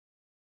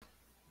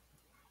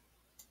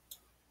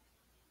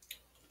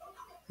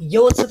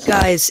Yo, what's up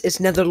guys, it's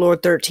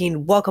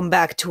Netherlord13. Welcome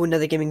back to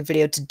another gaming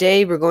video.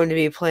 Today we're going to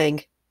be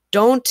playing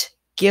Don't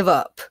Give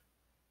Up.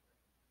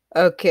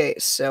 Okay,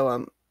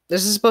 so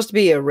this is supposed to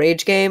be a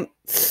rage game.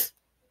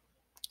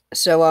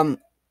 So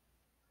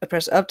I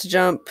press up to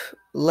jump,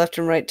 left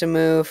and right to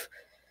move.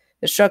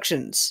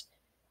 Instructions.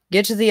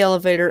 Get to the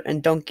elevator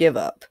and don't give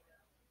up.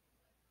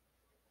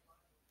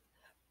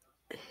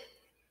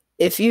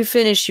 If you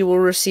finish, you will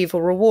receive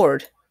a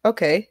reward.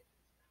 Okay.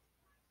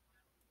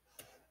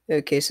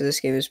 Okay, so this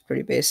game is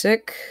pretty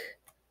basic.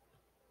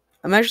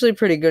 I'm actually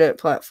pretty good at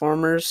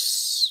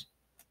platformers,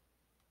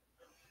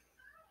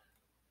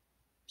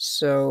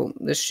 so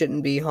this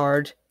shouldn't be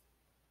hard.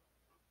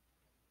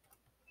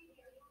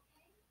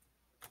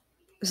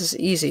 This is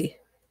easy.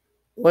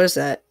 What is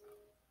that?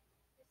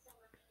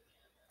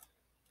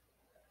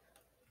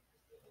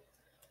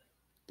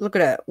 Look at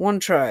that. One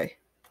try.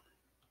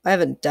 I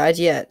haven't died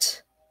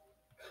yet.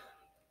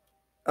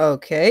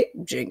 Okay,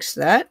 jinx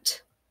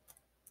that.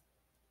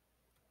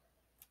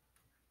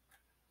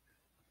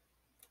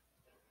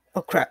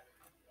 Oh crap.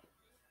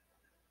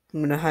 I'm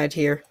gonna hide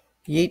here.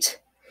 Yeet.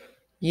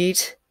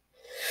 Yeet.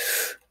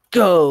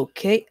 Go.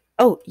 Okay.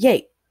 Oh,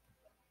 yay.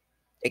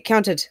 It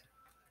counted.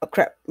 Oh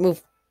crap.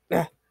 Move.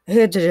 Ah.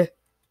 Ah,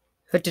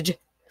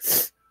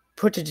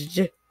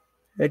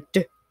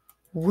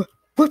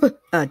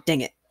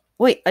 dang it.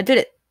 Wait, I did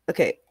it.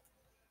 Okay.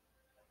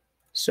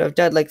 So I've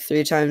died like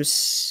 3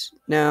 times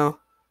now.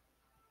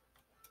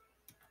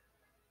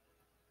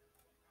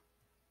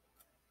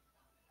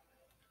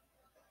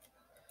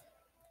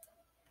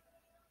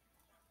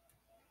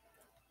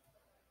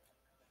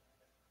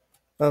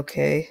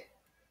 Okay.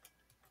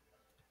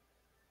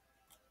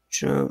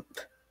 Jump.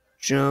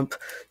 Jump.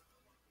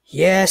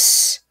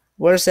 Yes!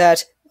 Where's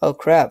that? Oh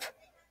crap.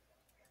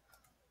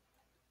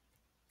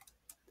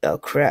 Oh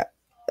crap.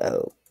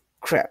 Oh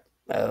crap.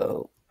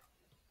 Oh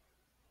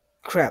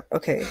crap.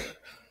 Okay.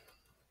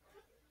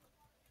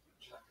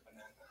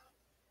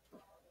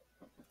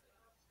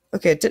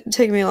 Okay, it didn't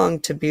take me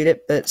long to beat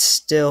it, but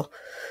still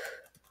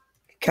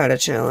kind of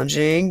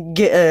challenging.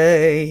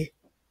 Gay.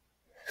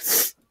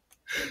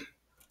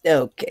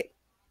 Okay.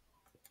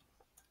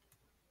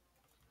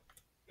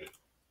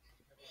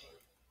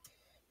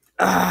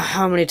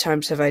 How many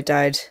times have I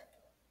died?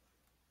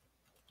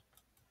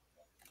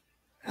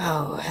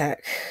 Oh,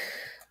 heck.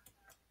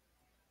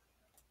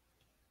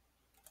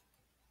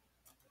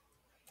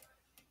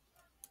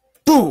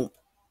 Boom!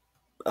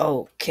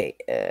 Okay,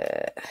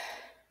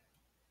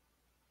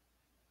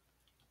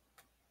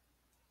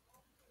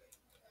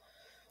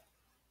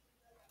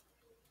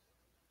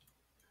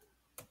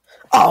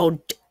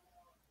 Oh,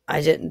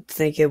 I didn't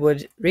think it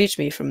would reach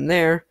me from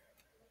there.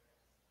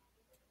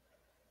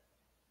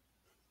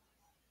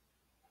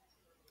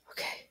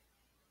 Okay.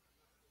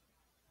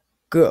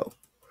 Go.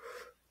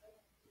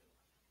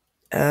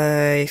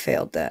 I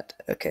failed that.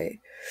 Okay.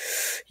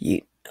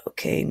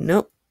 Okay,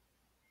 nope.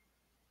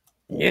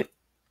 Yep.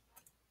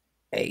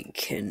 I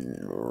can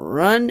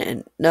run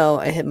and... No,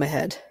 I hit my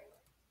head.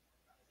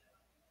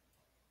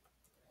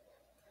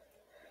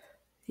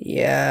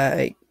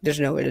 Yeah,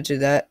 there's no way to do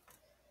that.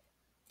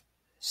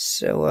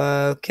 So,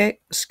 okay,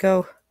 let's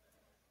go.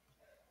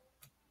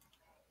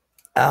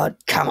 Oh,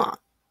 come on.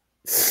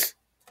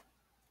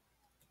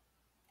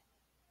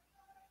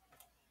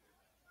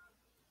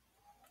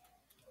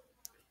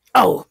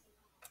 Oh!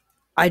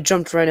 I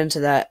jumped right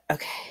into that.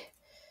 Okay.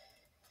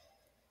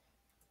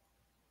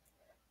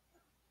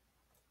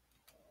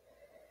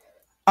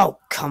 Oh,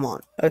 come on.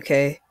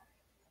 Okay.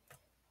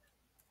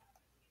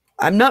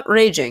 I'm not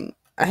raging.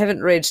 I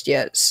haven't raged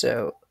yet,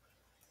 so...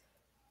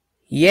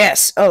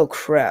 Yes! Oh,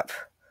 crap.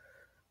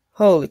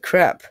 Holy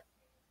crap.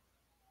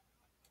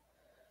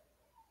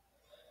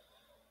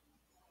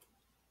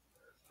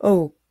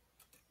 Oh.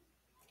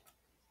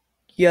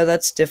 Yeah,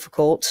 that's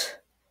difficult.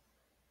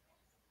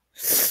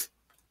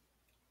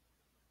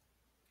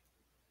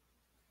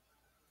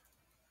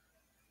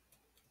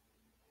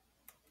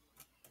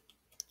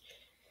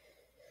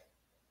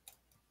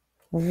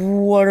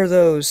 What are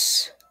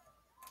those?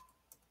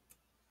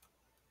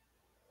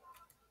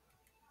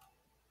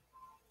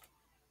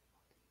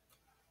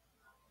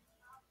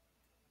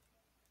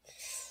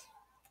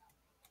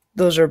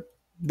 Those are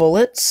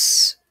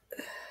bullets?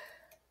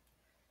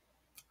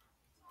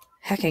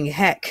 Hacking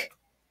heck.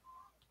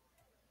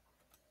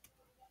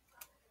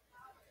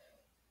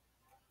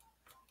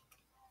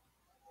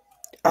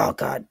 Oh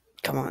god,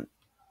 come on.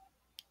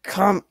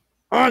 Come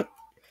on!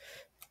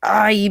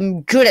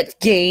 I'm good at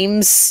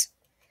games!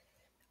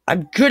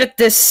 I'm good at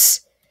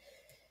this!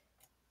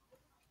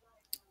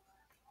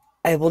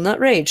 I will not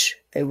rage.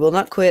 I will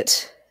not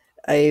quit.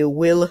 I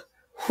will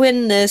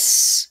win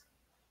this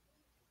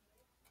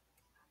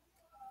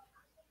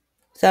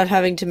without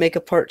having to make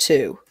a part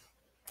 2.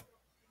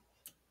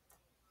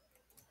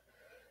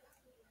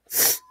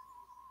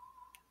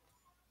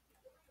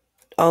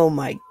 Oh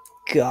my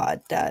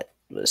god, that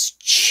was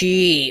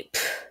cheap.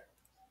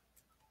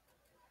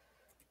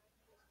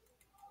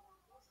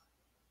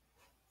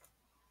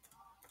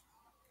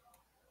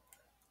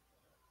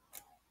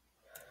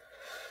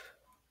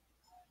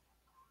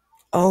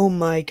 Oh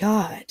my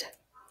god.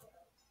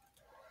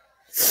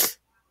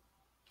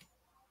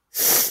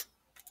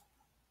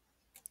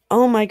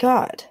 Oh my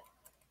god.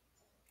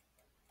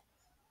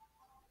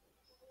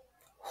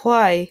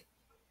 Why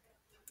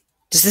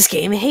does this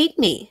game hate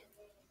me?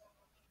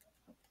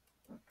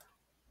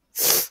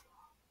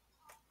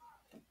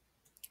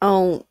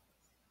 Oh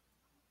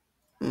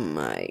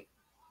my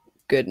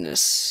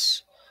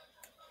goodness.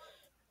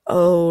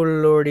 Oh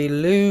lordy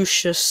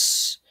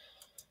Lucius.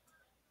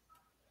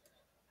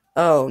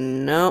 Oh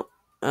no.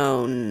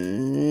 Oh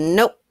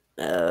nope.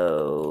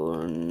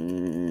 Oh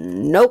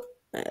nope.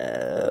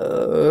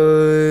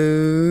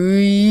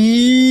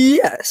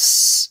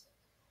 Yes.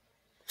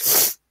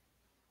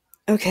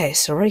 Okay,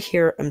 so right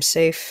here I'm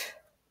safe.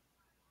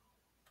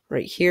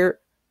 Right here.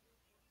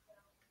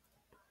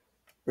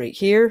 Right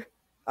here.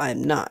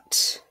 I'm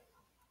not.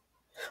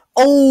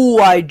 Oh,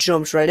 I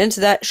jumped right into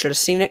that. Should have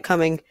seen it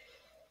coming.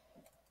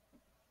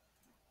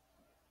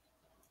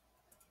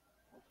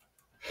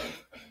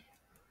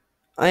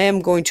 I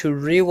am going to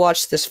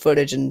rewatch this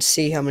footage and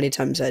see how many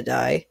times I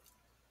die.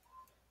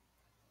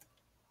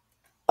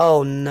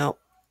 Oh no.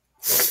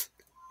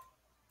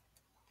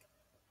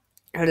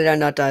 How did I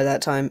not die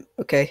that time?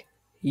 Okay.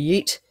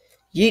 Yeet.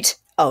 Yeet.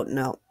 Oh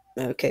no.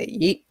 Okay.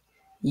 Yeet.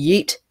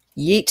 Yeet.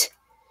 Yeet.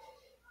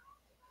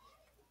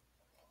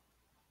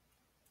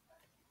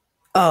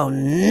 Oh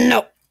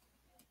no.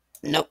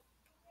 Nope.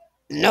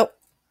 Nope.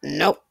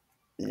 Nope.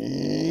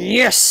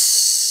 Yes.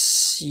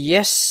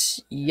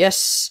 Yes.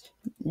 Yes.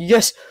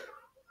 Yes.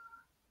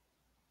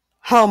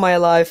 How am I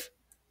alive?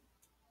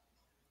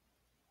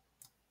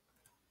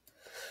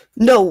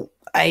 No.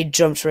 I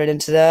jumped right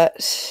into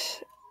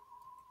that.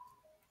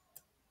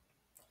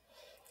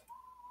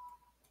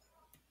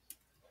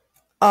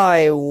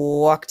 I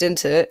walked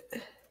into it.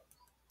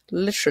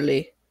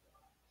 Literally.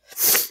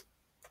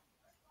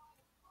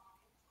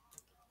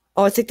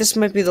 Oh, I think this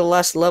might be the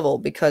last level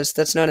because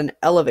that's not an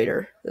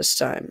elevator this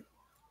time.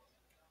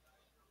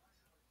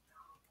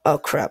 Oh,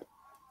 crap.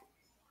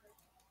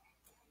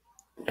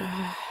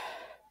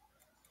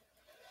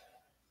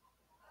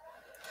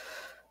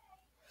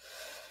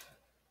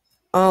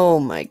 Oh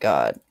my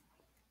god.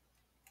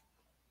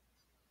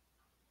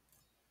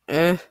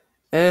 Eh.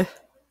 Eh.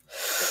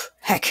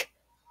 Heck.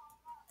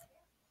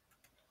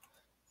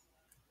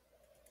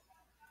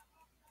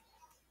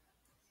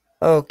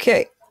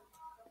 Okay.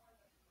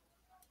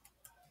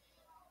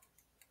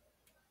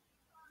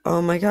 Oh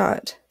my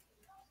god.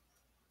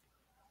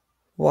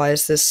 Why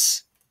is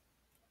this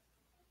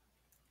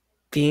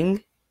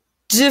being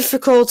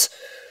difficult?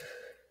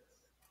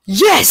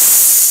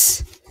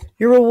 Yes!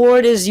 Your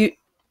reward is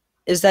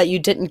that you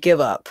didn't give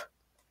up.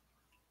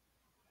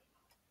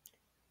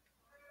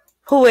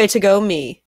 Oh, way to go, me.